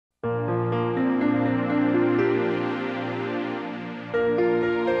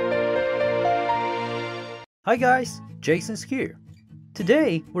Hi guys, Jason's here.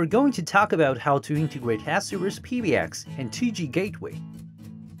 Today, we're going to talk about how to integrate S-Series PBX and TG Gateway.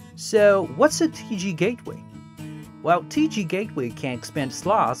 So, what's a TG Gateway? Well, TG Gateway can expand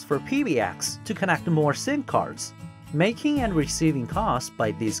slots for PBX to connect more SIM cards, making and receiving costs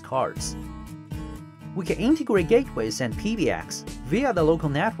by these cards. We can integrate gateways and PBX via the local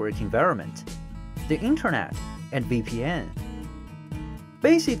network environment, the internet, and VPN.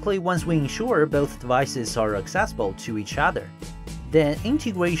 Basically, once we ensure both devices are accessible to each other, then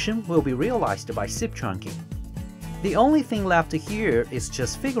integration will be realized by SIP trunking. The only thing left here is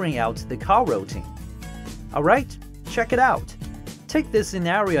just figuring out the call routing. Alright, check it out. Take this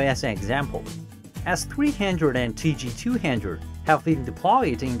scenario as an example. S300 and TG200 have been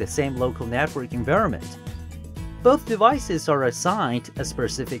deployed in the same local network environment. Both devices are assigned a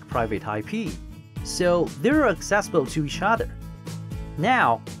specific private IP, so they're accessible to each other.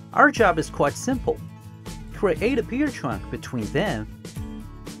 Now, our job is quite simple. Create a peer trunk between them.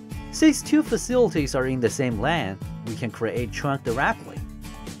 Since two facilities are in the same LAN, we can create trunk directly.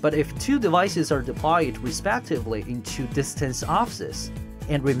 But if two devices are deployed respectively in two distance offices,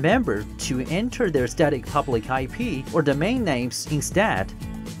 and remember to enter their static public IP or domain names instead.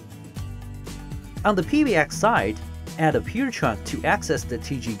 On the PBX side, add a peer trunk to access the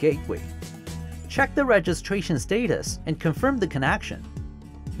TG gateway. Check the registration status and confirm the connection.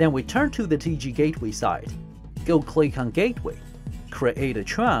 Then we turn to the TG gateway side. Go click on Gateway, create a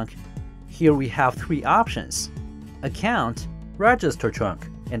trunk. Here we have three options: Account, Register Trunk,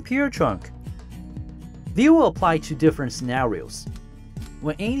 and Peer Trunk. They will apply to different scenarios.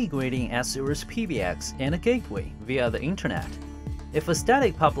 When integrating S-Series PBX and a gateway via the internet, if a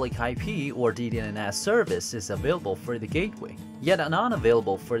static public IP or DNS service is available for the gateway, yet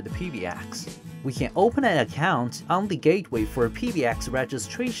unavailable for the PBX, we can open an account on the gateway for PBX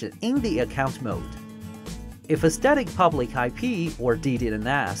registration in the account mode. If a static public IP or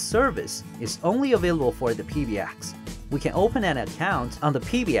DNS service is only available for the PBX, we can open an account on the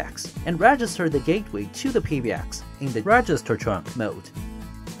PBX and register the gateway to the PBX in the Register Trunk mode.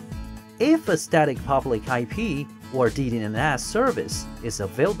 If a static public IP or DNS service is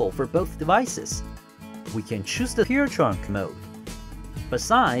available for both devices, we can choose the Peer Trunk mode.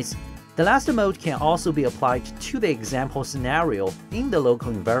 Besides, the last mode can also be applied to the example scenario in the local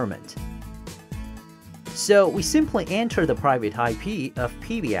environment. So we simply enter the private IP of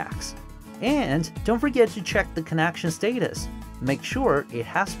PBX. And don't forget to check the connection status. Make sure it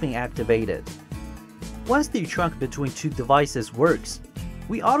has been activated. Once the trunk between two devices works,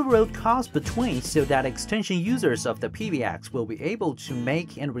 we auto-route calls between so that extension users of the PBX will be able to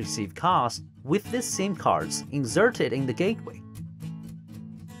make and receive calls with the SIM cards inserted in the gateway.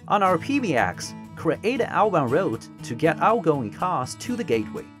 On our PBX, create an outbound route to get outgoing calls to the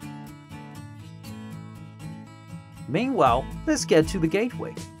gateway. Meanwhile, let's get to the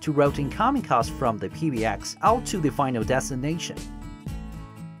gateway to route incoming calls from the PBX out to the final destination.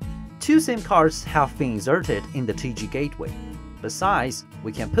 Two SIM cards have been inserted in the TG gateway. Besides,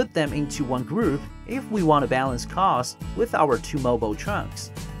 we can put them into one group if we want to balance calls with our two mobile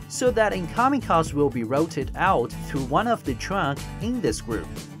trunks, so that incoming calls will be routed out through one of the trunks in this group.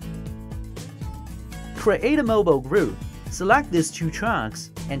 Create a mobile group, select these two trunks,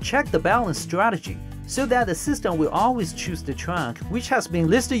 and check the balance strategy so that the system will always choose the trunk which has been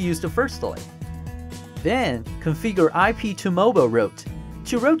listed used firstly. Then, configure IP to mobile route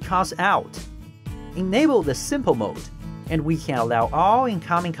to route calls out. Enable the simple mode, and we can allow all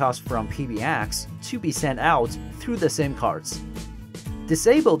incoming calls from PBX to be sent out through the SIM cards.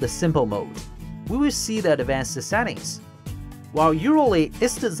 Disable the simple mode. We will see the advanced settings. While usually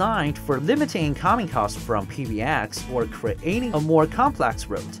it's designed for limiting incoming calls from PBX or creating a more complex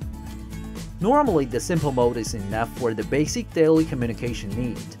route, normally the simple mode is enough for the basic daily communication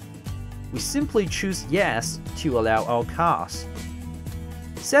need. We simply choose Yes to allow all calls.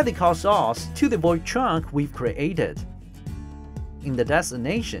 Set the call source to the VoIP trunk we've created. In the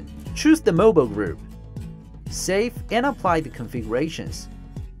destination, choose the mobile group. Save and apply the configurations.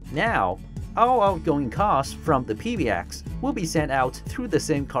 Now, all outgoing calls from the PBX will be sent out through the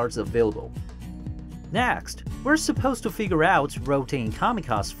SIM cards available. Next, we're supposed to figure out routing incoming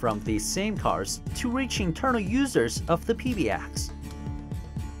calls from these SIM cards to reach internal users of the PBX.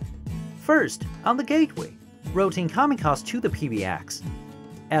 First, on the gateway, route incoming calls to the PBX.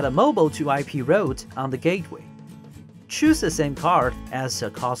 Add a mobile to IP route on the gateway. Choose the SIM card as a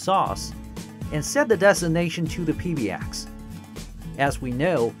call source, and set the destination to the PBX. As we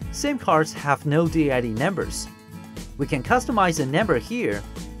know, SIM cards have no DID numbers. We can customize a number here,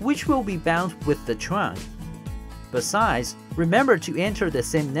 which will be bound with the trunk. Besides, remember to enter the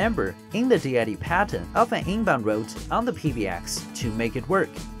same number in the DID pattern of an inbound route on the PBX to make it work.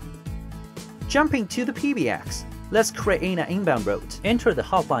 Jumping to the PBX, let's create an inbound route. Enter the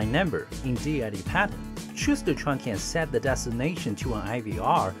hotline number in DID pattern. Choose the trunk and set the destination to an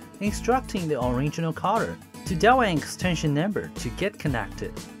IVR, instructing the original caller to dial an extension number to get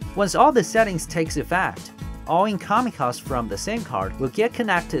connected. Once all the settings takes effect, all incoming calls from the same card will get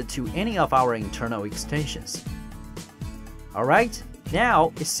connected to any of our internal extensions. Alright,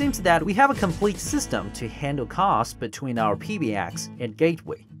 now it seems that we have a complete system to handle calls between our PBX and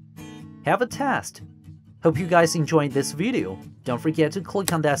gateway. Have a test. Hope you guys enjoyed this video. Don't forget to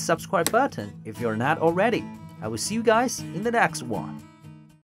click on that subscribe button if you're not already. I will see you guys in the next one.